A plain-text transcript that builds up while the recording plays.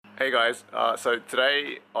Hey guys, so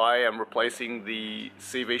today I am replacing the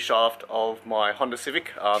CV shaft of my Honda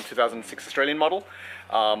Civic 2006 Australian model.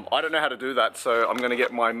 I don't know how to do that, so I'm going to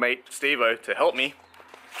get my mate Steve-O to help me.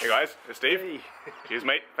 Hey guys, it's Steve. Hey. Cheers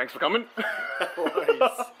mate, thanks for coming.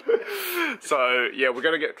 No So yeah, we're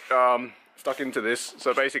going to get stuck into this.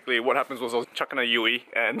 So basically what happens was I was chucking a Yui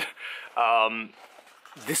and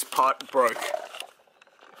this part broke.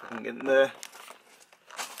 If I can get in there,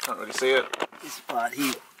 can't really see it. This part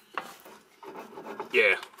here.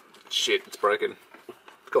 Yeah, shit, it's broken.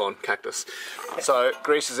 Go on, cactus. So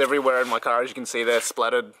grease is everywhere in my car, as you can see there,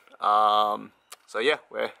 splattered. So yeah,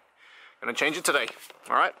 we're gonna change it today.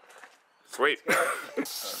 All right, sweet. What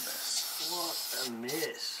a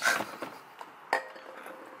mess.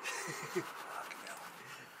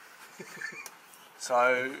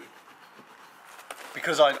 So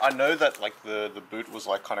because I know that like the boot was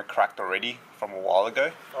like kind of cracked already from a while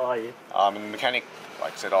ago. Oh yeah. And the mechanic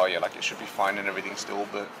like said, oh yeah, like it should be fine and everything still,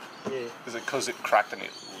 but Yeah. is it because it cracked and it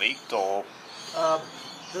leaked, or?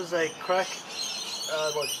 Does a crack,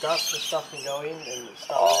 like dust and stuff can go in and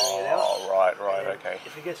start wearing it out. Oh right, And okay.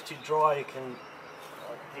 If it gets too dry, it can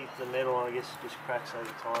heat the metal, and I guess it just cracks over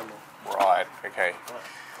time. Right, okay.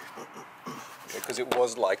 Right. Because it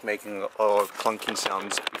was like making a lot of clunking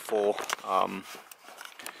sounds before,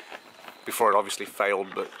 before it obviously failed,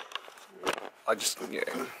 but I just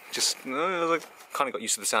like kind of got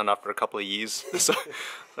used to the sound after a couple of years. So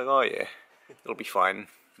like, oh yeah, it'll be fine.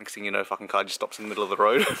 Next thing you know, fucking car just stops in the middle of the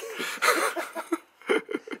road.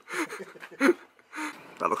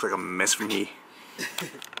 That looks like a mess from here.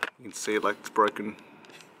 You can see it like it's broken.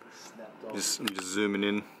 I'm just zooming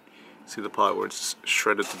in. See the part where it's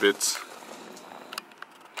shredded to bits.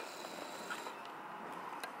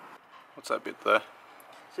 What's that bit there?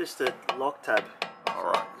 It's just a lock tab.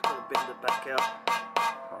 Alright. Just got to bend it back out.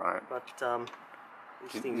 Alright. But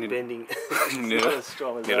this thing's bending. Need Not as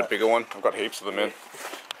strong as a that. bigger one. I've got heaps of them in.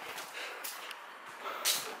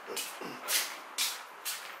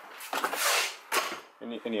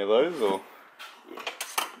 Any of those, or? Yeah.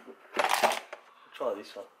 Try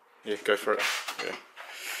this one. Yeah, go for it. Yeah.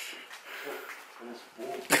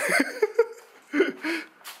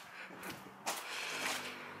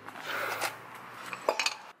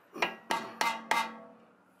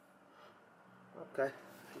 Okay,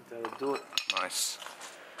 I think that'll do it. Nice.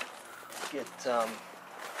 Get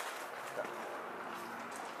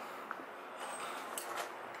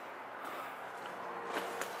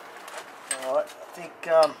Alright, I think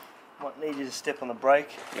might need you to step on the brake.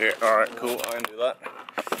 Yeah, alright, cool, I can do that.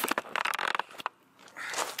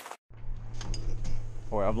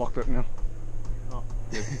 Oh wait, I've locked it now. Oh.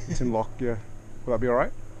 Yeah, it's in lock, yeah. Will that be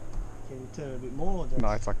alright? Can you turn it a bit more?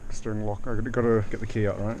 No, it's like steering lock. I've got to get the key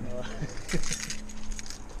out, right?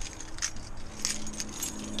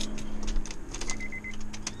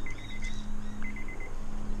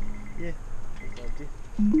 Yeah, I think that'll do.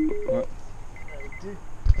 What? That'll do.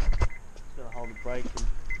 Just gotta hold the brake and...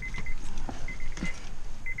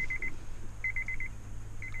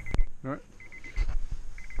 Alright.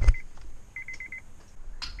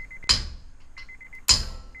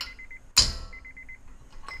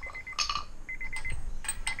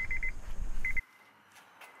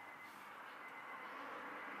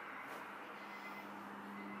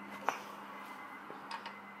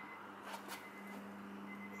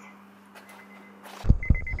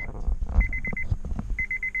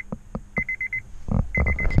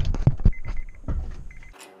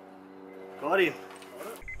 Got him!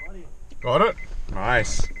 Got him! Got it?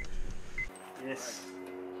 Nice. Yes.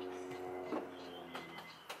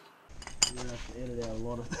 You're gonna have to edit out a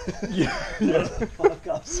lot of Yeah. fuck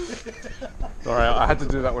ups. Sorry, I had to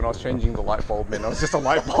do that when I was changing the light bulb, man. It was just a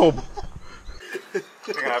light bulb. I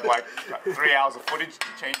think I had like 3 hours of footage to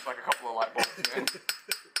change like a couple of light bulbs, man.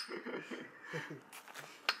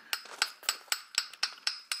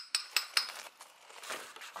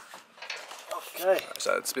 Okay.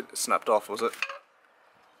 So it's a bit snapped off, was it?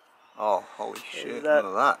 Oh, holy shit, that-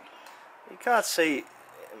 look at that. You can't see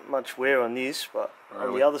much wear on this, but on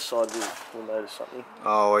Really? the other side we'll notice something.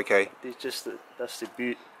 Oh, okay. It's just that's the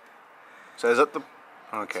boot. So is that the...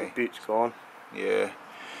 The Okay, boot's gone. yeah.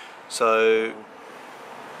 So...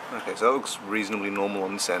 Okay, so that looks reasonably normal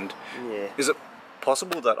on this end. Yeah. Is it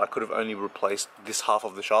possible that I could have only replaced this half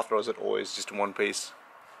of the shaft, or is it always just in one piece?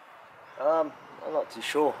 I'm not too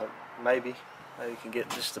sure. Maybe you can get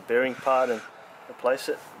just the bearing part and replace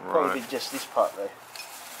it. Probably Right. just this part though.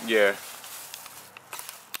 Yeah.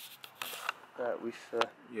 That with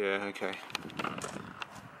Yeah, okay.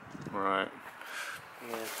 Right.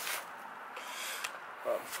 yeah.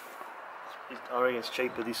 But I reckon it's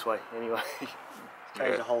cheaper this way anyway.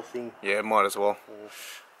 change the whole thing. Yeah, might as well. Yeah.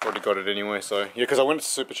 Already got it anyway, so yeah, because I went to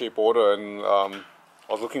Super Cheap Auto and I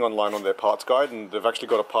was looking online on their parts guide, and they've actually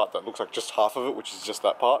got a part that looks like just half of it, which is just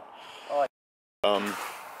that part. Oh.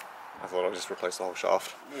 I thought I'd just replace the whole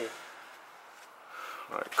shaft. Yeah.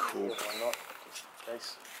 Alright, cool. Yeah, why not? Just in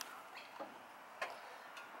case.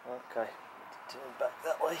 Okay, turn back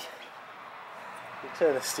that way. You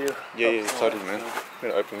turn it still. Yeah, totally, man. I'm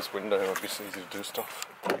gonna open this window and it'll be so easy to do stuff.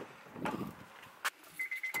 Is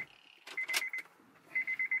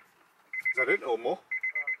that it or more?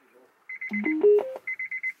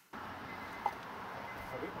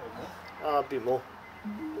 A bit more.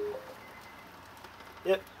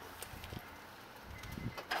 Yep.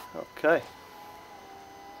 Okay.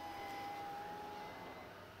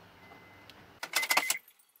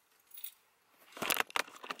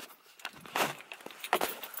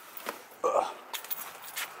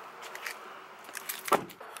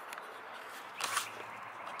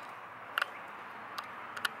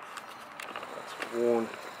 That's worn.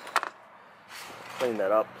 Clean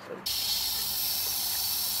that up.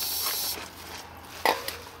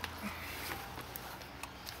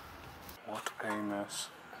 What a mess.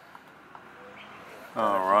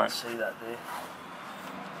 Alright. See that there?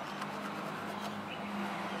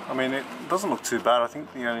 I mean, it doesn't look too bad. I think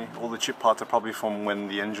all the chip parts are probably from when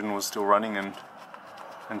the engine was still running and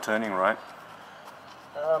turning, right?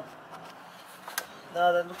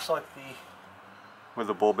 No, that looks like the... Where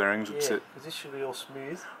the ball bearings would sit. because this should be all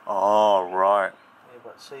smooth. Oh, right. Yeah,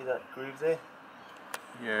 but see that groove there?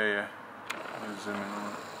 Yeah. Let's zoom in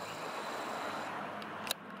on it.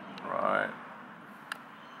 Right.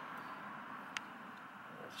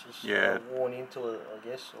 It's just worn into it, I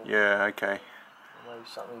guess. Or Yeah, okay. maybe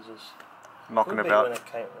something's just... Knocking could be about. when it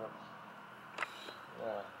came up. No, I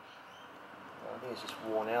think it's just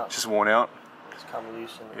worn out. Just worn out. It's come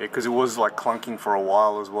loose. And Yeah, because it was like clunking for a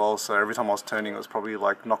while as well, so every time I was turning it was probably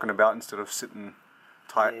like knocking about instead of sitting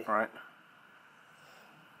tight, right?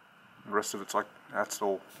 The rest of it's like, that's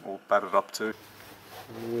all battered up too.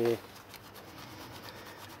 Yeah.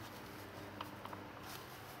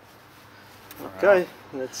 Okay,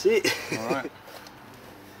 that's it. Alright.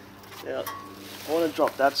 Now, I want to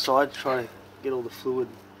drop that side, try to get all the fluid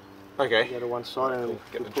Okay. go to one side, and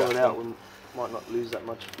Get we'll the pull it jack out. in. We might not lose that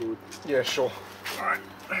much fluid. Yeah, sure. Alright.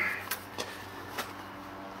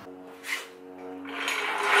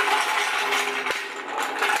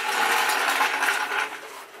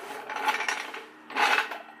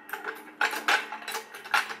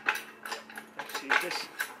 Actually,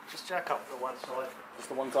 just jack up the one side. Just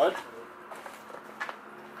the one side?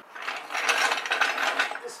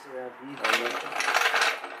 Just around here.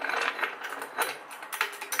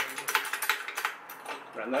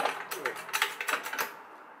 Around there?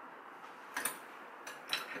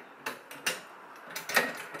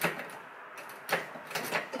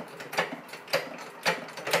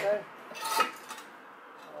 Okay.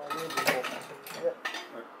 Yep.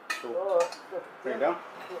 Cool. Alright. Bring it down.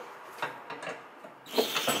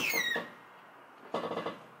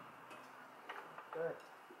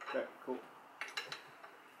 Okay, cool.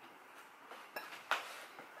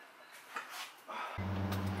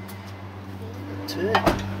 Turn.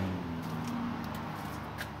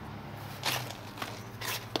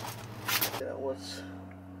 That was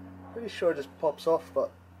pretty sure it just pops off,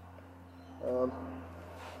 but you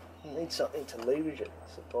need something to leverage it.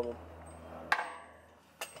 That's the problem.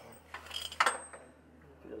 A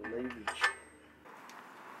bit of leverage.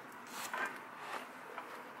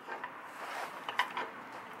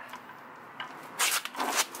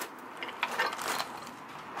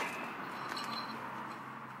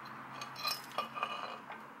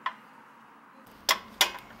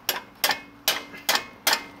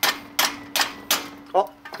 Oh,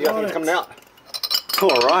 yeah, I think it's coming out.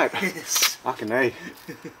 Alright. Yes. Fucking A.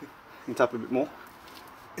 Can tap a bit more.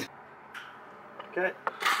 Okay.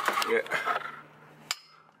 Yeah.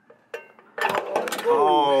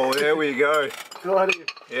 Oh, there we go. Got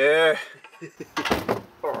it. Yeah.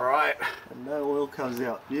 Alright. And no oil comes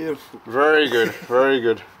out. Beautiful. Very good, very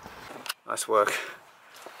good. Nice work.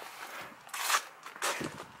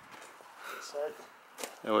 So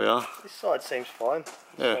There we are. this side seems fine. This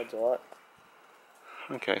Yeah. side's alright.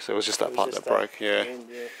 Okay, so it was just that It was part just that broke, yeah. end,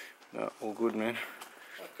 yeah. No, all good, man.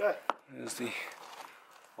 Okay. There's the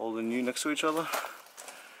old and new next to each other.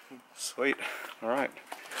 Sweet. Alright.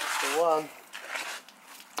 The one.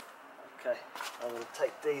 Okay, I'm going to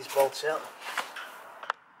take these bolts out.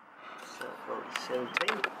 So probably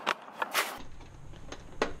 17.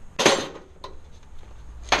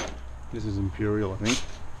 This is Imperial, I think.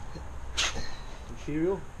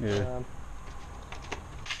 Imperial? Yeah.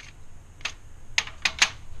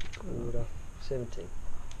 17.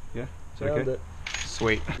 Yeah, it's Found okay. it.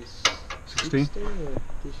 Sweet. This 16? 16 or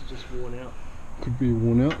this is just worn out. Could be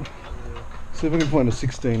worn out. Yeah. See if I can find a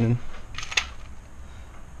 16 and.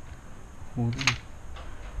 Hold on. I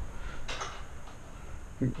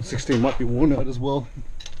think the 16 might be worn out as well.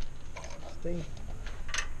 16.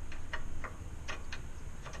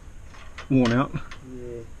 Worn out?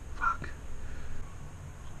 Yeah. Fuck.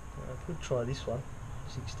 I could try this one.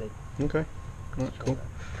 16. Okay. Alright, cool.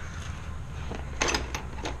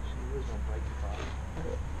 Where's my braking part?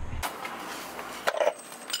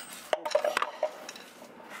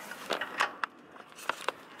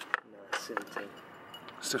 No, 17.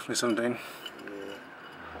 It's definitely 17. Yeah.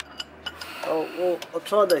 Oh, well, I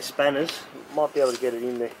tried those spanners. Might be able to get it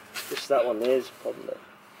in there. Just that one there's the problem there.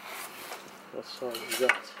 What size is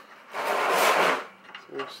that?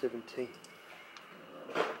 It's all 17.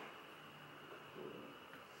 I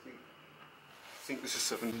think this is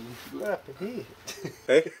 17. What happened here?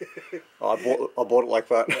 Hey? Oh, I bought it like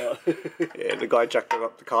that. Oh. Yeah, the guy jacked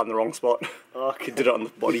up the car in the wrong spot. Oh, He did it on the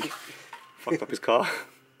body. Fucked up his car.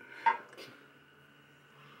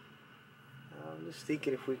 I'm just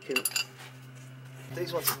thinking if we can...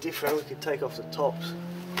 These ones are different, we can take off the tops.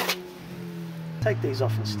 Take these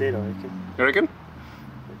off instead, I reckon. You reckon?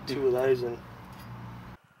 2 of those and...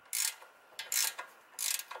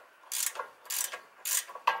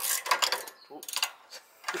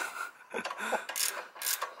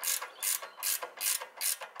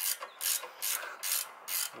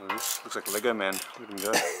 Oh, this looks like a Lego man. Look at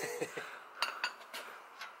him go.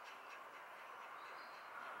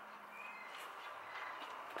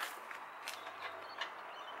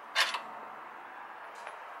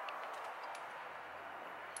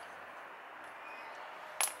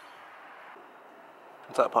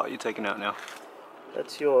 What's that part you're taking out now?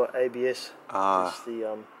 That's your ABS. Ah. It's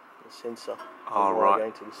the sensor. Oh, The wire right.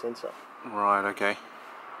 going to the sensor. Right, okay.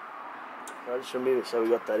 I just remove it so we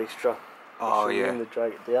got that extra. Oh, extra yeah. room to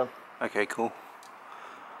drag it down. Okay, cool.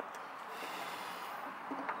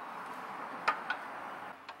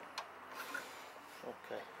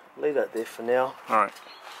 Okay, leave that there for now. Alright.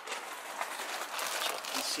 Chuck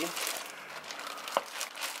this in.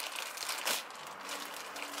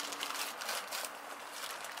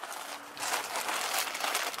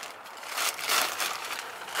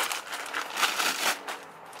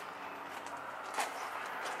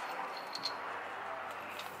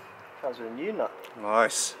 Comes with a new nut.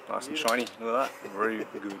 Nice. Nice and shiny. Look at that. Very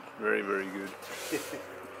good. Very, very good.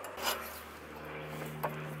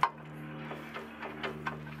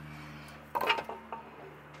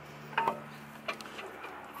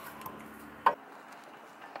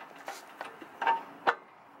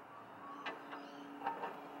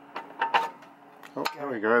 Oh, there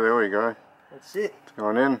we go, there we go. That's it. It's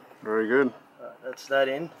going in. Very good. That's that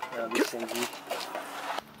in. Now this thing's in.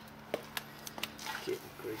 Getting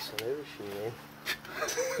grease on everything, man.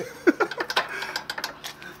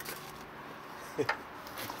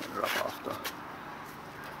 Rough after.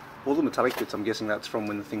 All the metallic bits, I'm guessing that's from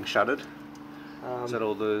when the thing shattered. Is that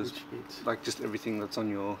all those, which bits? like just everything that's on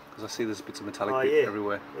your, because I see there's bits of metallic Oh, bit yeah.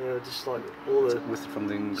 everywhere. Yeah, just like all the With from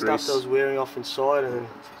the stuff grease. that was wearing off inside and then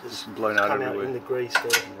just blown out come everywhere. out in the grease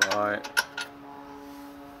there. Right.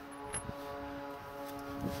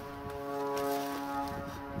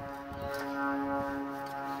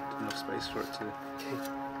 Enough space for it to.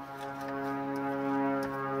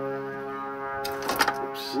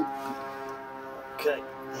 Oops. Okay.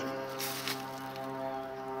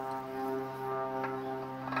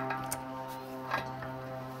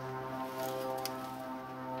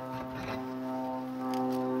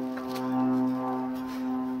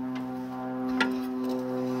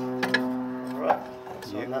 Right,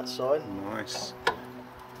 that's on that side. Nice.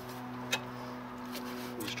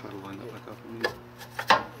 We'll just try to line that back up a minute.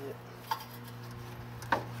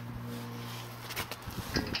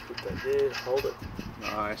 Put that there, hold it.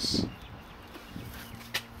 Nice.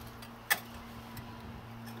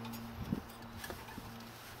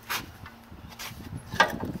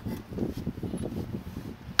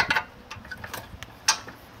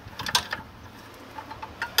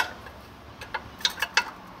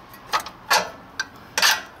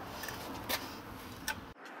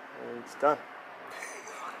 And it's done.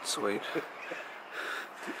 Sweet.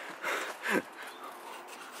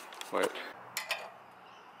 Wait.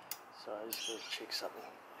 So I just gotta check something.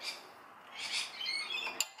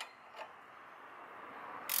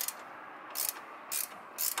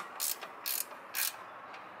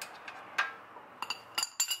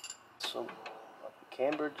 Some like a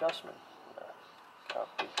camber adjustment? No,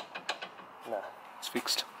 can't be. No. It's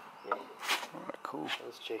fixed. Yeah. Alright, cool. I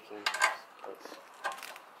was checking.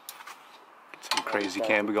 Let's Crazy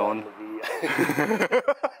camber going.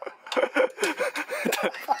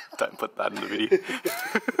 Don't put that in the video.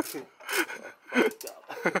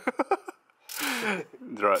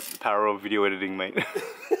 Right, the power of video editing, mate.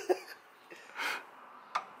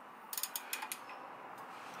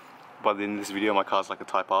 By the end of this video, my car's like a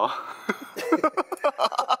Type R.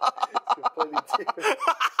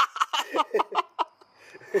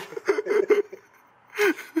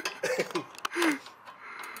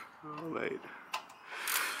 Oh, mate.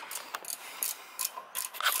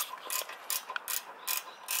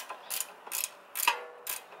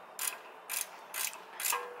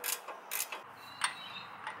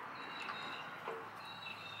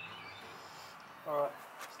 Alright,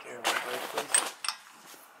 steer my brake, please.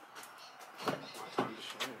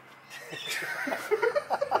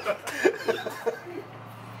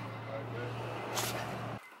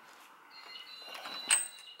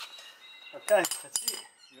 Okay, that's it.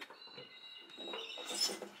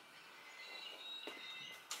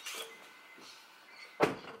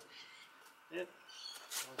 Yep.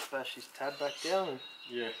 I'll smash this tab back down and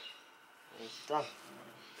it's done.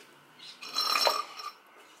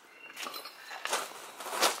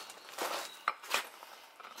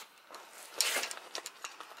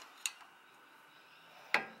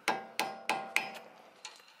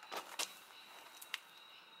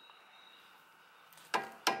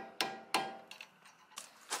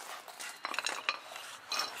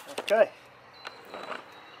 Okay.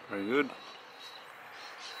 Very good.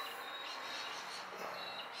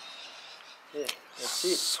 Yeah, that's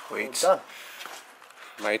it. Sweet. All done.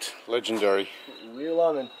 Mate, legendary. Put your wheel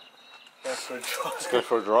on and go for a drive. Let's go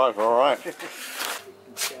for a drive, alright.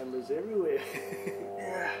 Cameras everywhere.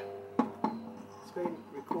 Yeah. It's been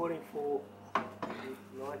recording for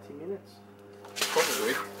 90 minutes.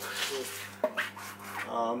 Probably.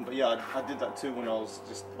 Yeah. But yeah, I did that too when I was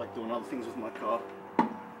just like doing other things with my car.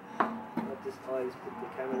 I just put the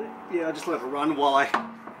camera there. Yeah, I just let it run while I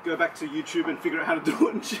go back to YouTube and figure out how to do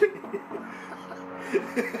it and shit.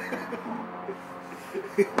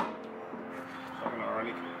 Fucking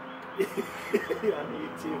ironic. On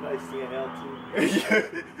YouTube, I see how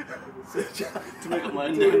To make up my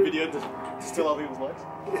own video to steal other people's likes.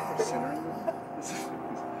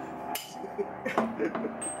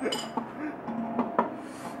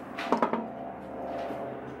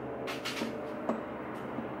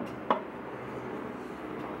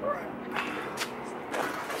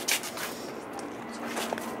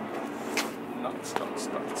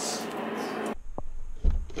 Nuts.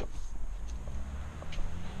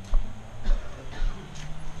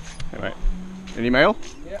 Hey mate, any mail?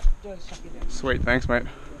 Yeah, just suck it down. Sweet, thanks mate.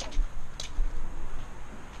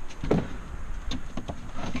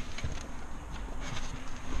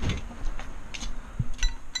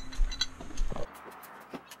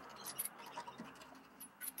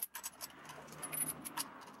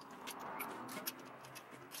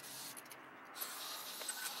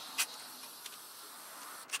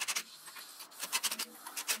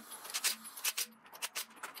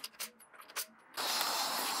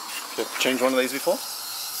 Change one of these before?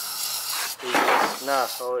 Nah,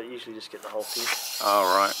 so I usually just get the whole thing. Oh,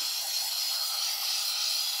 right.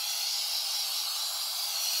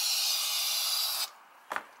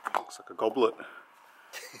 Looks like a goblet.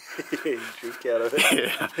 You drink out of it.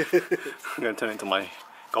 Yeah. I'm going to turn it into my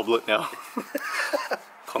goblet now.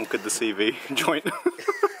 Conquered the CV joint.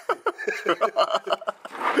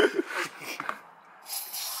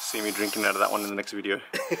 See me drinking out of that one in the next video.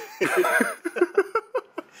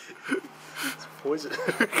 Poison.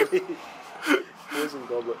 Poison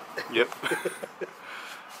goblet. Yep.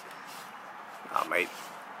 Ah, mate.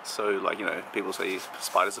 So, like, you know, people say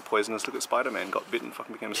spiders are poisonous. Look at Spider-Man, got bitten,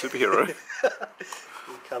 fucking became a superhero. Here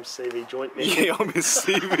comes CV joint man. Yeah, I'm his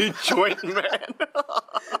CV joint man.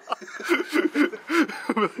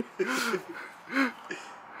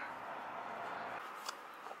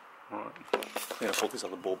 Alright. Yeah, I bought these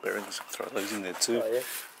other ball bearings. Throw those in there too. Oh, yeah.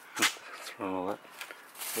 Throw all that.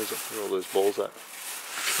 Where's all those balls at?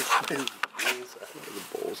 Where are the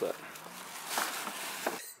balls at?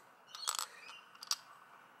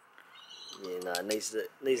 Yeah, no, it needs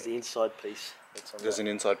the inside piece. That's on There's that. an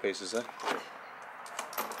inside piece, is there? Yeah.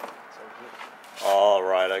 Oh,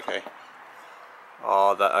 right, okay.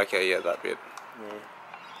 Oh, that, okay, yeah, that bit. Yeah.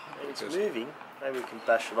 And it's moving. Maybe we can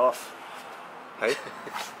bash it off. Hey?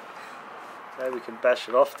 Maybe we can bash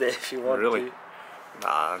it off there if you want Really? to.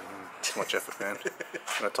 Nah, too much effort, man.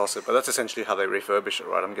 I'm gonna toss it, but that's essentially how they refurbish it,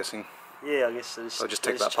 right? I'm guessing. Yeah, I guess So just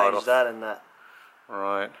take they that part change off. that and that.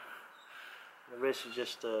 Right, The rest is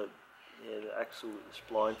just the axle,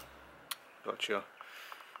 the spline. gotcha.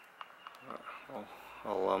 Right, well,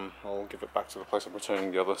 I'll give it back to the place I'm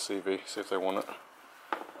returning the other CV, see if they want it.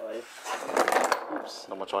 Oh yeah. Oops.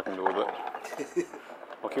 Not much I can do with it.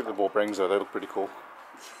 I'll keep the ball bearings though, they look pretty cool.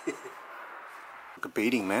 Look a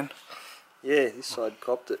beating, man. Yeah, this side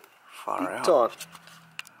copped it. Far big out. time.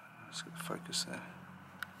 Let's get the focus there.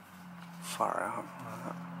 Far out.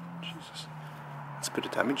 Jesus. That's a bit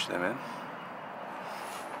of damage there, man.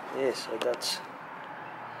 Yeah, so that's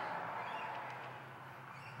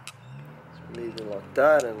moving like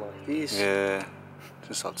that and like this. Yeah.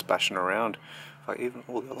 Just starts bashing around. Like even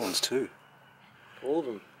all the other ones too. All of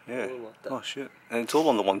them. Yeah. All of them like that. Oh shit. And it's all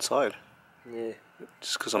on the one side. Yeah.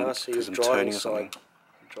 Just because I'm driving turning or something.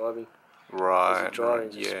 Driving. Right.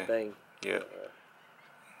 Driving, just yeah. bang. Yeah.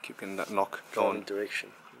 Keep getting that knock Driving going. direction.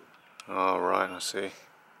 Oh right, I see.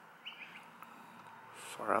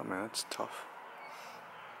 Far out, man. That's tough.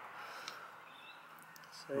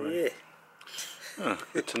 So right. Yeah. Oh,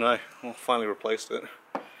 good to know. Well, finally replaced it.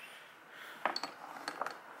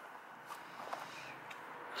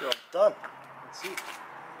 Job done. That's it.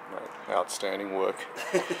 Right, outstanding work.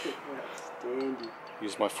 Outstanding.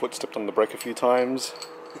 Used my foot, stepped on the brake a few times.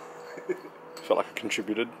 Felt like I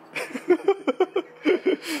contributed.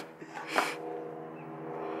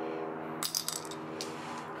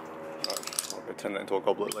 I'll go turn that into a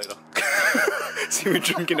goblet later. See me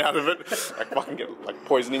drinking out of it. I fucking get like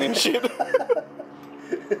poisoning and shit.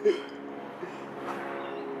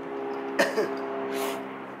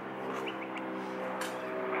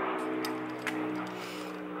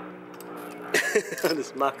 I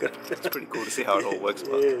just muck it. It's pretty cool to see how it all works.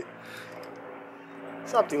 Yeah.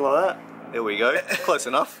 Something like that. There we go. Close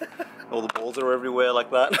enough. All the balls are everywhere like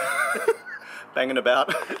that. Banging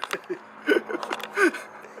about.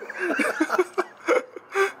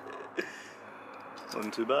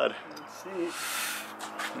 Wasn't too bad. That's it.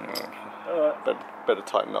 Alright. Better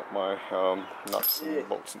tighten up my nuts and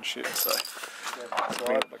bolts and shit, so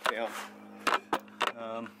bring it back down.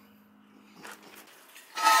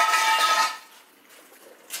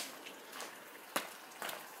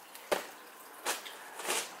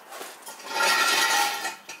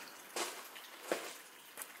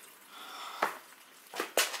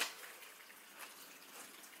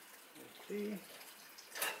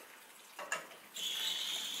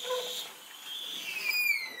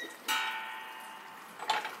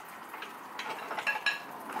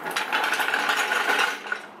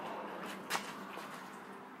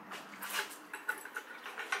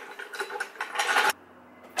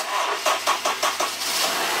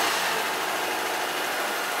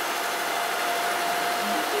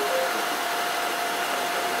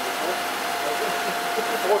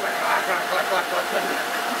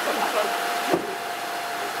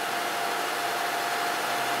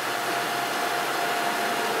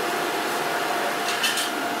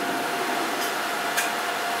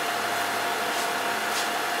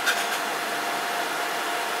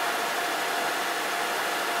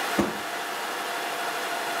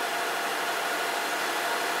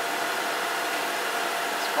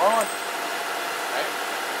 On. Right?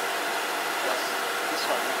 This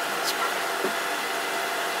one.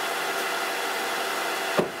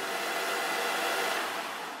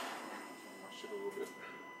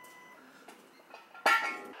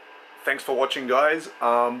 Thanks for watching, guys.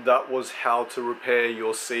 That was how to repair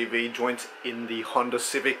your CV joint in the Honda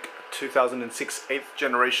Civic 2006 8th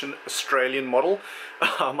generation Australian model.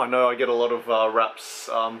 I know I get a lot of raps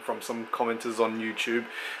from some commenters on YouTube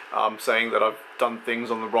saying that I've done things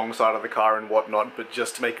on the wrong side of the car and whatnot, but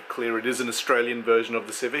just to make it clear, it is an Australian version of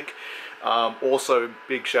the Civic. Also,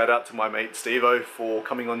 big shout out to my mate Stevo for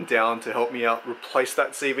coming on down to help me out replace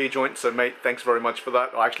that CV joint. So mate, thanks very much for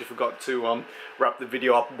that. I actually forgot to wrap the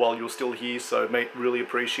video up while you're still here, so mate, really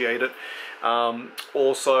appreciate it.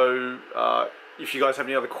 Also, if you guys have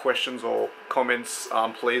any other questions or comments,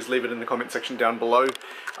 please leave it in the comment section down below.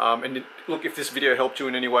 And look, if this video helped you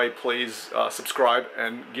in any way, please subscribe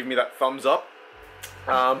and give me that thumbs up.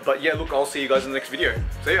 But yeah, look, I'll see you guys in the next video.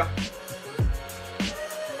 See ya!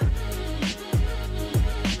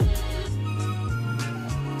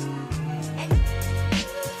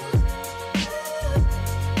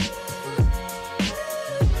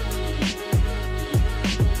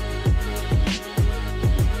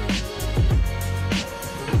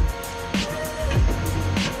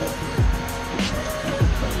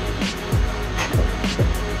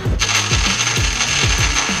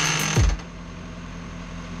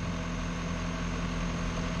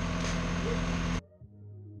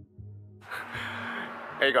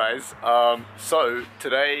 Hey guys, so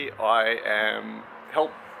today I am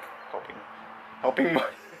helping my